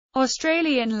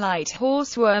Australian light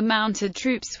horse were mounted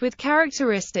troops with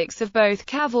characteristics of both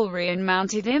cavalry and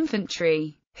mounted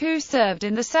infantry, who served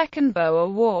in the Second Boer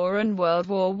War and World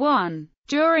War I.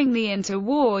 During the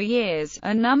interwar years,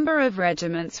 a number of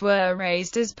regiments were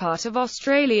raised as part of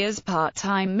Australia's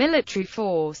part-time military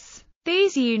force.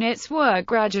 These units were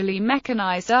gradually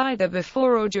mechanized either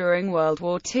before or during World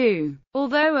War II,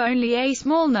 although only a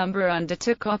small number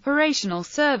undertook operational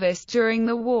service during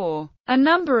the war. A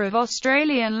number of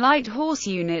Australian light horse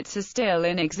units are still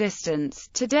in existence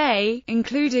today,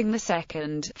 including the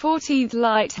 2nd, 14th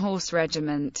Light Horse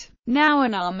Regiment, now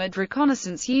an armoured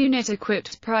reconnaissance unit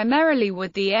equipped primarily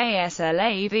with the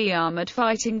ASLAV armoured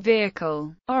fighting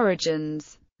vehicle.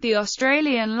 Origins. The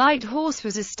Australian light horse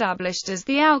was established as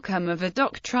the outcome of a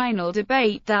doctrinal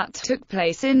debate that took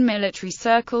place in military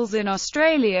circles in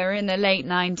Australia in the late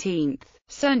 19th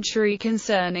century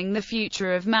concerning the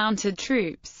future of mounted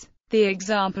troops. The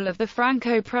example of the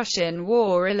Franco-Prussian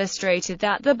War illustrated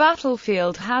that the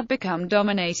battlefield had become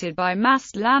dominated by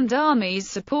massed land armies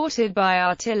supported by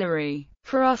artillery.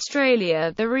 For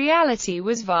Australia, the reality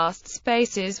was vast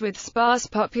spaces with sparse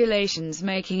populations,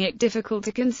 making it difficult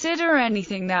to consider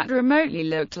anything that remotely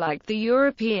looked like the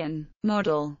European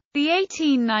model. The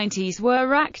 1890s were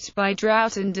racked by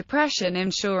drought and depression,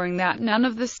 ensuring that none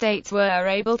of the states were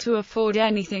able to afford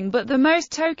anything but the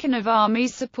most token of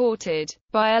armies supported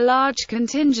by a large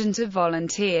contingent of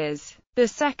volunteers. The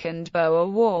Second Boer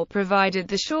War provided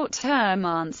the short-term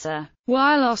answer.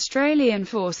 While Australian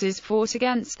forces fought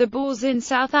against the Boers in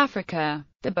South Africa,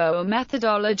 the Boer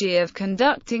methodology of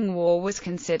conducting war was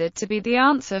considered to be the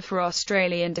answer for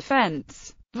Australian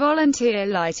defence. Volunteer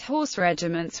light horse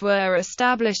regiments were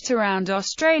established around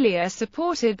Australia,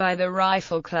 supported by the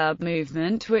Rifle Club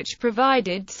movement, which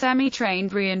provided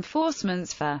semi-trained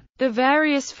reinforcements for the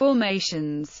various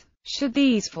formations. Should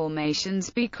these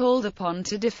formations be called upon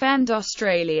to defend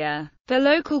Australia, the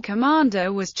local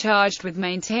commander was charged with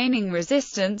maintaining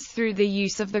resistance through the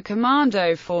use of the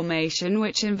commando formation,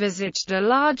 which envisaged a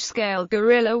large-scale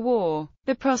guerrilla war.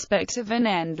 The prospect of an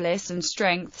endless and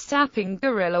strength-sapping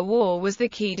guerrilla war was the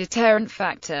key deterrent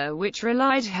factor, which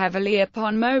relied heavily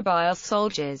upon mobile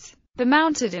soldiers. The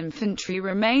mounted infantry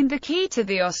remained the key to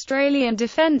the Australian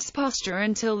defence posture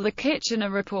until the Kitchener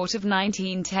Report of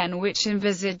 1910, which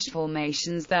envisaged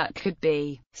formations that could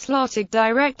be slotted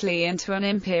directly into an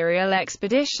Imperial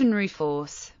Expeditionary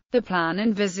Force. The plan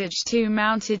envisaged 2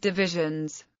 mounted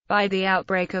divisions. By the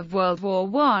outbreak of World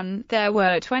War I, there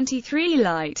were 23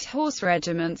 light horse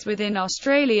regiments within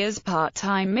Australia's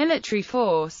part-time military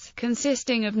force,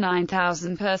 consisting of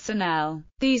 9,000 personnel.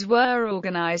 These were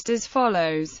organised as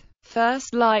follows: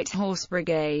 1st Light Horse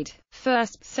Brigade,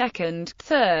 1st, 2nd,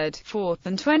 3rd, 4th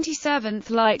and 27th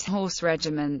Light Horse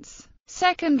Regiments,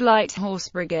 2nd Light Horse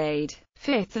Brigade,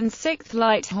 5th and 6th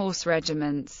Light Horse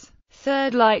Regiments,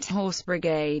 3rd Light Horse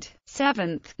Brigade,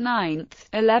 7th, 9th,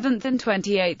 11th and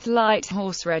 28th Light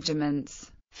Horse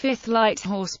Regiments, 5th Light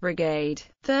Horse Brigade,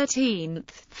 13th,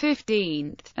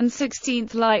 15th and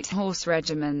 16th Light Horse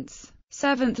Regiments,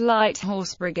 7th Light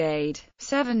Horse Brigade,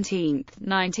 17th,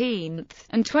 19th,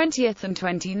 and 20th and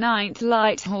 29th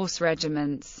Light Horse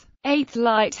Regiments, 8th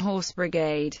Light Horse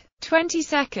Brigade,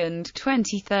 22nd,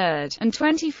 23rd, and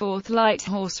 24th Light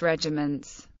Horse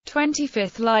Regiments,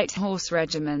 25th Light Horse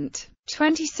Regiment,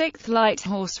 26th Light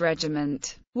Horse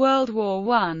Regiment. World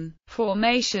War I.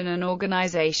 Formation and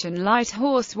organization. Light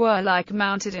horse were like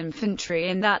mounted infantry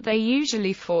in that they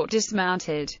usually fought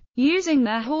dismounted, using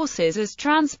their horses as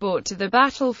transport to the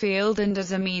battlefield and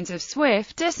as a means of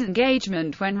swift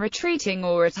disengagement when retreating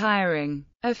or retiring.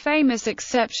 A famous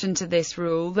exception to this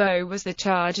rule, though, was the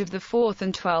charge of the 4th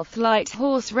and 12th Light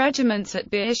Horse Regiments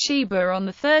at Beersheba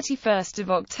on 31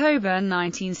 October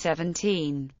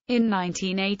 1917. In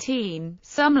 1918,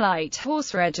 some light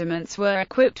horse regiments were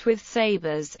equipped with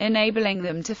sabres, enabling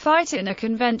them to fight in a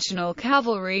conventional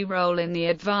cavalry role in the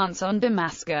advance on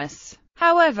Damascus.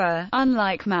 However,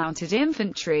 unlike mounted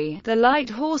infantry, the light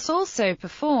horse also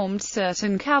performed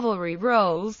certain cavalry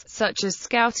roles, such as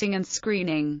scouting and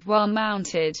screening, while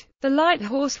mounted. The light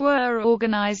horse were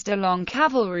organized along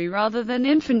cavalry rather than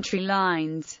infantry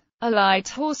lines. A light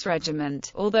horse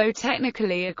regiment, although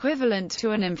technically equivalent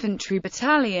to an infantry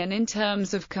battalion in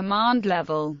terms of command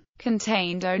level,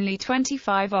 contained only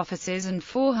 25 officers and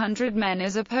 400 men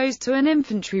as opposed to an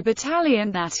infantry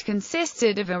battalion that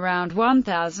consisted of around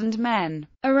 1,000 men.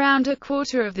 Around a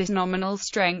quarter of this nominal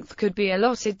strength could be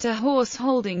allotted to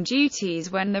horse-holding duties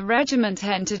when the regiment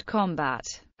entered combat.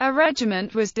 A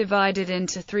regiment was divided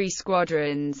into 3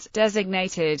 squadrons,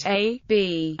 designated A,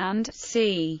 B, and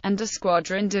C, and a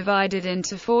squadron divided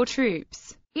into 4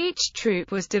 troops. Each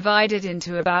troop was divided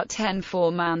into about 10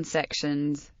 four-man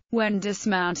sections. When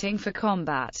dismounting for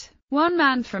combat, one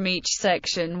man from each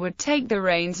section would take the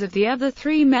reins of the other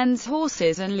three men's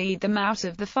horses and lead them out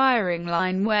of the firing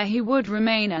line, where he would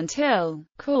remain until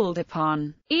called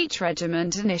upon. Each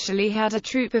regiment initially had a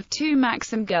troop of 2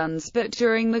 Maxim guns, but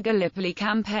during the Gallipoli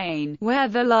campaign, where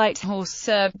the light horse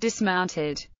served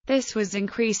dismounted, this was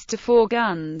increased to 4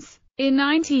 guns. In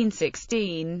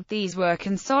 1916, these were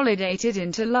consolidated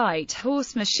into light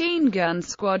horse machine gun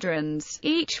squadrons,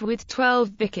 each with 12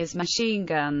 Vickers machine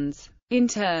guns. In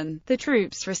turn, the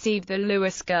troops received the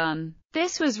Lewis gun.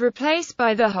 This was replaced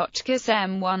by the Hotchkiss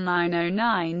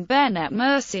M1909 Bennett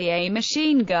Mercier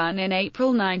machine gun in April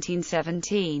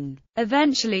 1917.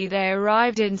 Eventually they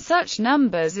arrived in such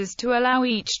numbers as to allow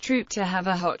each troop to have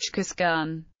a Hotchkiss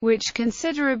gun, which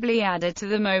considerably added to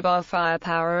the mobile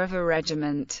firepower of a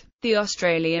regiment. The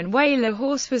Australian Whaler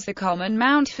horse was the common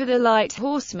mount for the light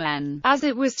horsemen, as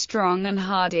it was strong and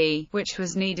hardy, which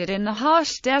was needed in the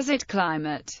harsh desert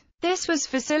climate. This was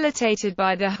facilitated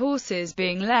by the horses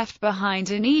being left behind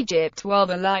in Egypt while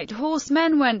the light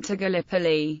horsemen went to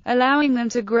Gallipoli, allowing them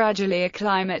to gradually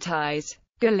acclimatize.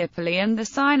 Gallipoli and the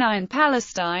Sinai and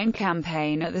Palestine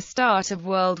campaign. At the start of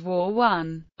World War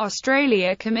I,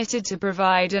 Australia committed to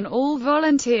provide an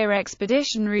all-volunteer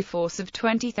expeditionary force of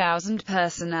 20,000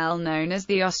 personnel known as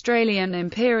the Australian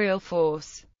Imperial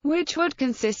Force, which would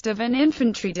consist of an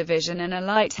infantry division and a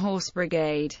light horse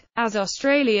brigade. As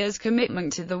Australia's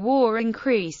commitment to the war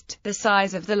increased, the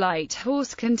size of the light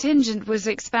horse contingent was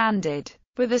expanded,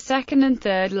 with the 2nd and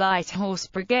 3rd Light Horse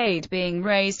Brigade being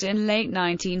raised in late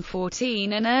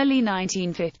 1914 and early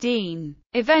 1915.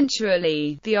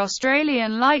 Eventually, the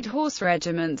Australian Light Horse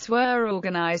regiments were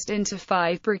organised into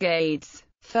 5 brigades.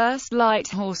 1st Light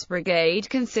Horse Brigade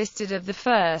consisted of the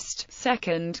 1st,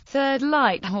 2nd, 3rd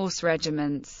Light Horse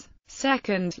Regiments.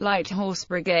 2nd Light Horse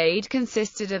Brigade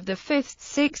consisted of the 5th,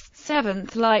 6th,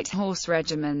 7th Light Horse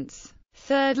Regiments.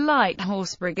 3rd Light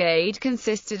Horse Brigade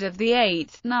consisted of the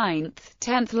 8th, 9th,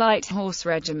 10th Light Horse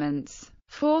Regiments.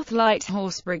 4th Light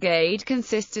Horse Brigade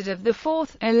consisted of the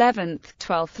 4th, 11th,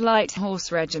 12th Light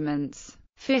Horse Regiments.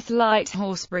 5th Light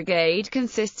Horse Brigade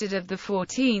consisted of the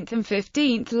 14th and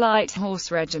 15th Light Horse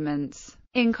Regiments.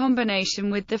 In combination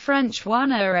with the French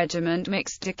 1er Regiment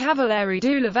Mixte de Cavalerie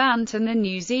du Levant and the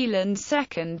New Zealand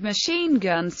 2nd Machine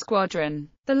Gun Squadron.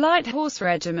 The Light Horse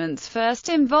Regiment's first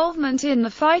involvement in the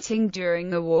fighting during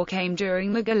the war came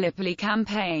during the Gallipoli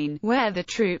campaign, where the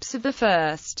troops of the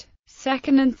 1st,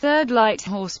 2nd and 3rd Light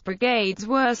Horse Brigades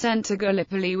were sent to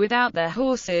Gallipoli without their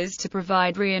horses to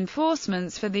provide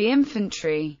reinforcements for the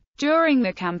infantry. During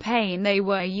the campaign they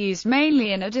were used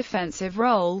mainly in a defensive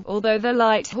role, although the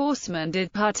light horsemen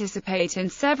did participate in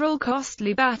several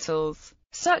costly battles,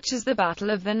 such as the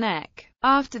Battle of the Neck.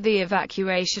 After the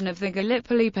evacuation of the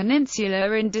Gallipoli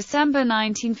Peninsula in December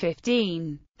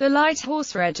 1915, the light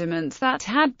horse regiments that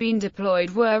had been deployed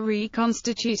were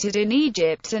reconstituted in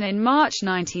Egypt, and in March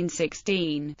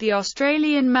 1916, the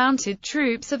Australian mounted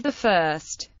troops of the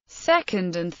 1st,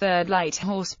 2nd and 3rd Light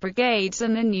Horse Brigades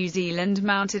and the New Zealand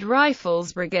Mounted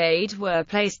Rifles Brigade were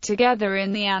placed together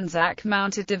in the Anzac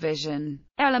Mounted Division.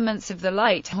 Elements of the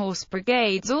Light Horse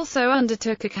Brigades also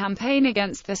undertook a campaign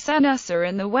against the Senussi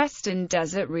in the western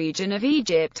desert region of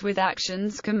Egypt, with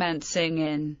actions commencing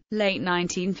in late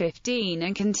 1915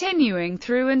 and continuing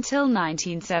through until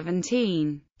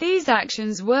 1917. These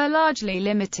actions were largely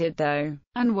limited though,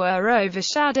 and were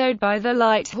overshadowed by the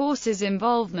light horses'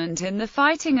 involvement in the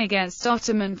fighting against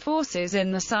Ottoman forces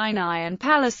in the Sinai and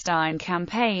Palestine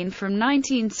campaign from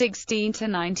 1916 to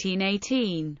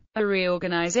 1918. A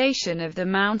reorganization of the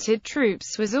mounted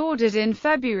troops was ordered in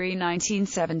February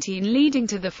 1917, leading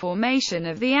to the formation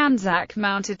of the Anzac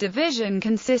Mounted Division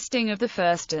consisting of the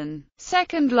 1st and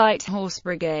 2nd Light Horse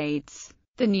Brigades,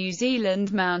 the New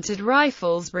Zealand Mounted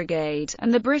Rifles Brigade,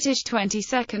 and the British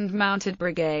 22nd Mounted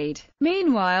Brigade.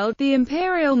 Meanwhile, the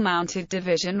Imperial Mounted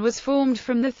Division was formed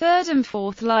from the 3rd and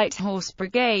 4th Light Horse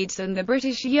Brigades and the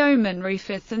British Yeomanry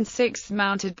 5th and 6th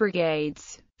Mounted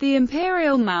Brigades. The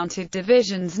Imperial Mounted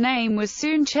Division's name was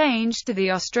soon changed to the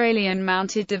Australian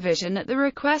Mounted Division at the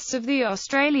request of the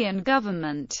Australian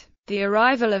government. The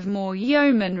arrival of more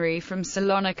yeomanry from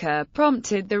Salonika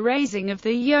prompted the raising of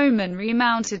the Yeomanry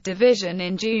Mounted Division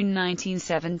in June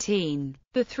 1917.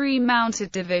 The 3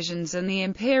 mounted divisions and the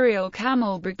Imperial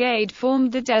Camel Brigade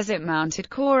formed the Desert Mounted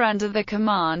Corps under the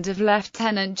command of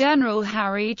Lieutenant General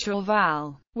Harry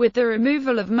Chauvel. With the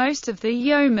removal of most of the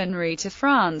yeomanry to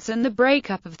France and the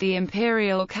breakup of the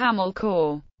Imperial Camel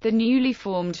Corps, The newly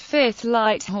formed 5th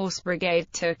Light Horse Brigade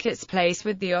took its place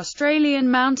with the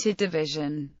Australian Mounted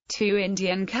Division. 2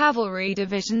 Indian Cavalry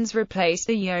divisions replaced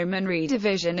the Yeomanry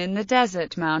Division in the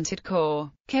Desert Mounted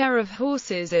Corps. Care of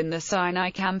horses in the Sinai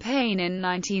Campaign in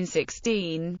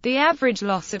 1916. The average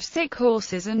loss of sick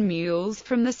horses and mules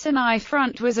from the Sinai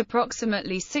front was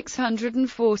approximately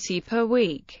 640 per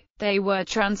week. They were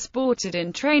transported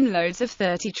in trainloads of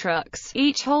 30 trucks,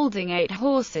 each holding 8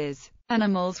 horses.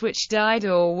 Animals which died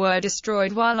or were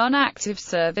destroyed while on active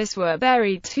service were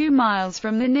buried 2 miles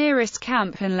from the nearest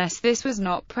camp unless this was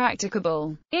not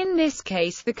practicable. In this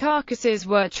case, the carcasses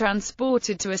were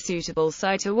transported to a suitable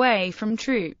site away from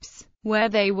troops, where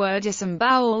they were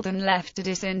disemboweled and left to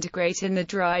disintegrate in the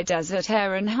dry desert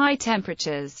air and high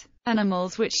temperatures.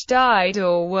 Animals which died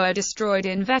or were destroyed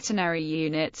in veterinary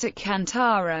units at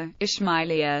Kantara,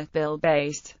 Ismailia,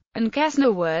 Bilbais, and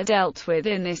Kesna were dealt with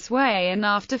in this way, and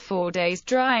after 4 days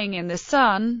drying in the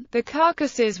sun, the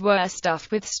carcasses were stuffed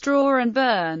with straw and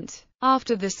burnt.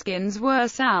 After the skins were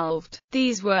salved,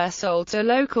 these were sold to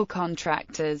local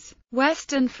contractors.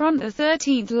 Western Front. The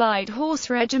 13th Light Horse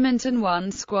Regiment and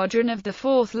 1 squadron of the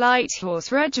 4th Light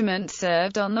Horse Regiment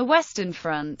served on the Western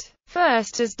Front,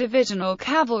 first as divisional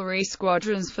cavalry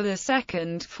squadrons for the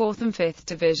 2nd, 4th and 5th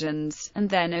Divisions, and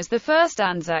then as the 1st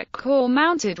Anzac Corps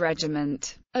Mounted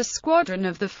Regiment. A squadron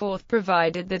of the 4th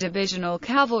provided the divisional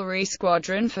cavalry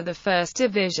squadron for the 1st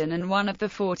Division and one of the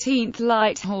 14th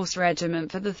Light Horse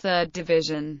Regiment for the 3rd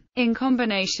Division. In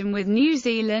combination with New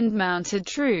Zealand mounted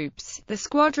troops, the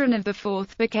squadron of the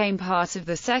 4th became part of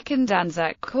the 2nd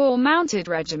Anzac Corps Mounted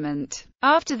Regiment.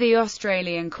 After the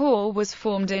Australian Corps was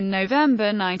formed in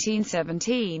November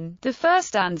 1917, the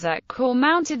 1st Anzac Corps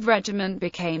Mounted Regiment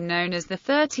became known as the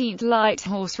 13th Light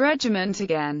Horse Regiment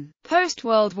again.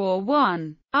 Post-World War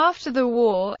I. After the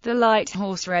war, the Light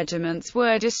Horse Regiments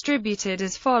were distributed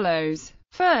as follows: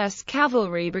 1st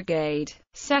Cavalry Brigade,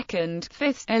 2nd,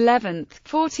 5th, 11th,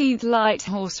 14th Light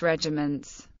Horse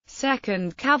Regiments,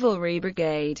 2nd Cavalry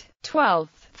Brigade, 12th,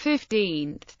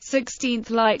 15th, 16th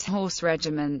Light Horse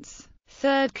Regiments,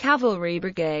 3rd Cavalry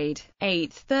Brigade,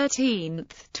 8th, 13th,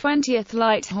 20th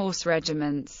Light Horse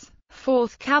Regiments,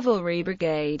 4th Cavalry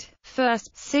Brigade, 1st,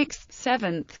 6th,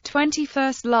 7th,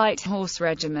 21st Light Horse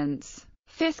Regiments,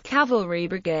 5th Cavalry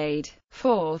Brigade,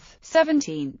 4th,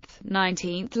 17th,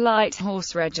 19th Light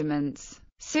Horse Regiments,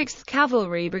 6th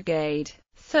Cavalry Brigade,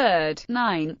 3rd,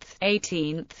 9th,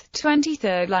 18th,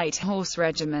 23rd Light Horse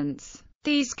Regiments.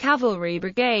 These cavalry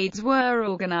brigades were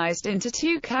organized into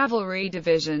 2 cavalry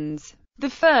divisions, the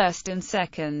 1st and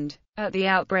 2nd. At the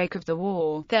outbreak of the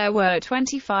war, there were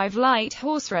 25 light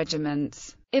horse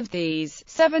regiments. Of these,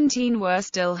 17 were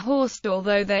still horsed,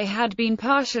 although they had been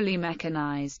partially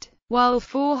mechanized, while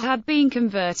 4 had been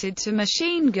converted to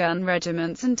machine gun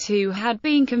regiments and 2 had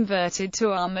been converted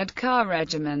to armored car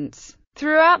regiments.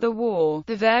 Throughout the war,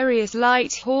 the various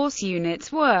light horse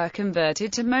units were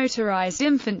converted to motorized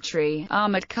infantry,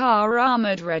 armored car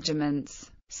armored regiments,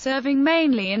 serving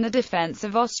mainly in the defense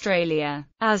of Australia.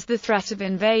 As the threat of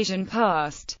invasion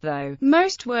passed, though,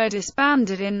 most were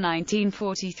disbanded in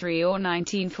 1943 or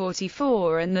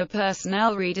 1944 and the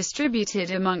personnel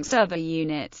redistributed amongst other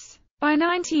units. By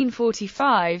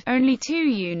 1945, only 2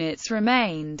 units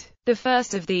remained. The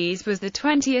first of these was the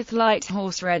 20th Light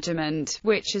Horse Regiment,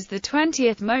 which as the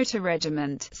 20th Motor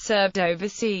Regiment, served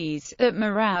overseas, at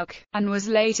Morocco, and was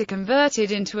later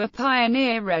converted into a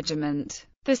pioneer regiment.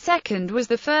 The second was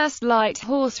the 1st Light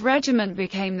Horse Regiment,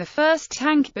 became the 1st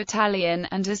Tank Battalion,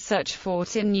 and as such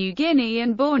fought in New Guinea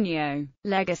and Borneo.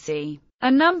 Legacy. A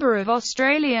number of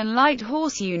Australian light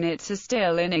horse units are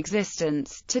still in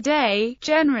existence today,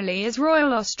 generally as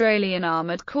Royal Australian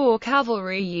Armoured Corps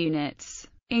cavalry units,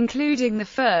 including the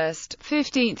 1st,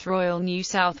 15th Royal New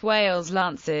South Wales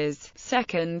Lancers,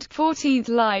 2nd, 14th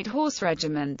Light Horse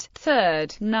Regiment,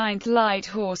 3rd, 9th Light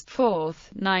Horse,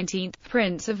 4th, 19th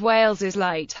Prince of Wales's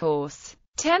Light Horse,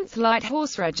 10th Light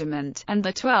Horse Regiment, and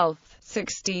the 12th,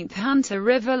 16th Hunter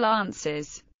River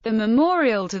Lancers. The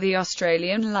memorial to the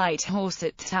Australian Light Horse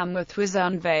at Tamworth was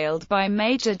unveiled by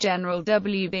Major General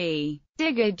W.B.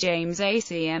 Digger James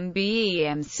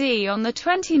ACMBEMC on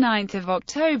 29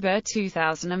 October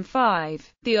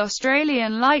 2005. The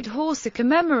Australian Light Horse are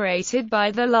commemorated by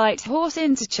the Light Horse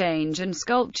Interchange and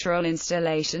sculptural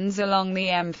installations along the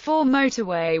M4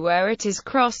 motorway where it is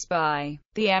crossed by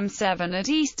the M7 at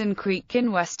Eastern Creek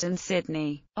in Western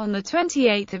Sydney. On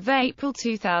 28 April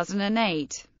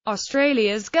 2008,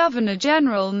 Australia's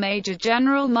Governor-General Major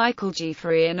General Michael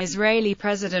Jeffrey and Israeli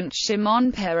President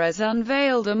Shimon Peres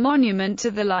unveiled a monument to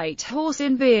the light horse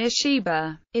in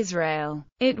Beersheba, Israel.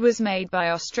 It was made by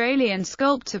Australian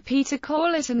sculptor Peter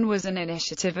Corlett and was an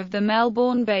initiative of the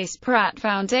Melbourne-based Pratt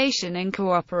Foundation in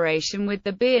cooperation with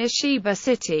the Beersheba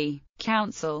City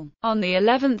Council. On the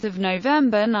 11th of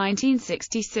November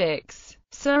 1966,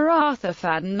 Sir Arthur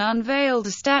Fadden unveiled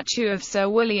a statue of Sir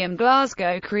William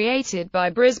Glasgow created by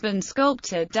Brisbane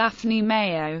sculptor Daphne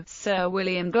Mayo. Sir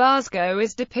William Glasgow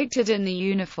is depicted in the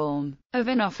uniform of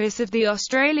an officer of the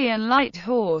Australian Light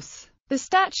Horse. The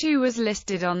statue was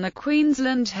listed on the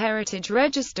Queensland Heritage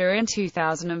Register in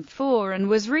 2004 and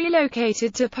was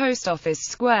relocated to Post Office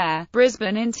Square,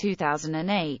 Brisbane in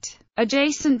 2008,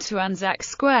 adjacent to Anzac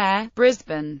Square,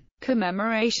 Brisbane.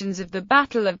 Commemorations of the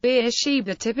Battle of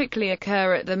Beersheba typically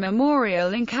occur at the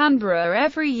memorial in Canberra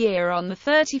every year on the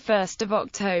 31st of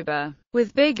October,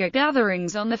 with bigger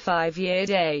gatherings on the 5-year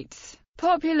dates.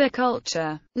 Popular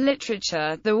culture.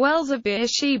 Literature. The Wells of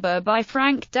Beersheba by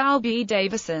Frank Dalby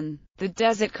Davison. The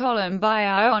Desert Column by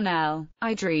Ion L.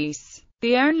 Idris.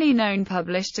 The only known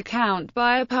published account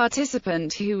by a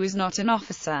participant who was not an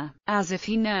officer. As If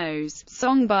He Knows.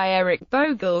 Song by Eric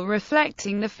Bogle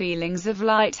reflecting the feelings of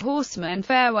light horsemen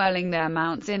farewelling their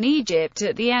mounts in Egypt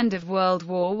at the end of World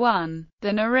War I.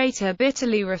 The narrator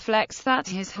bitterly reflects that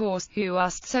his horse, who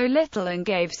asked so little and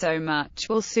gave so much,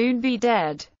 will soon be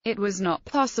dead. It was not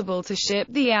possible to ship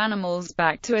the animals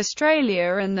back to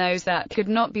Australia, and those that could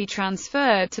not be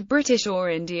transferred to British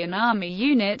or Indian Army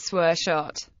units were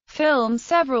shot.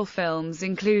 Several films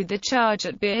include The Charge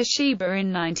at Beersheba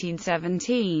in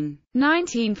 1917,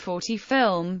 1940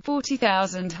 film,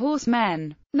 40,000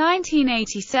 Horsemen,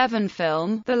 1987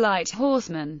 film, The Light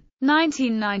Horseman,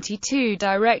 1992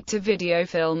 direct-to-video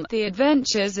film, The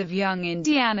Adventures of Young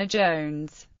Indiana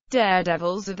Jones,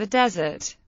 Daredevils of the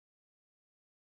Desert.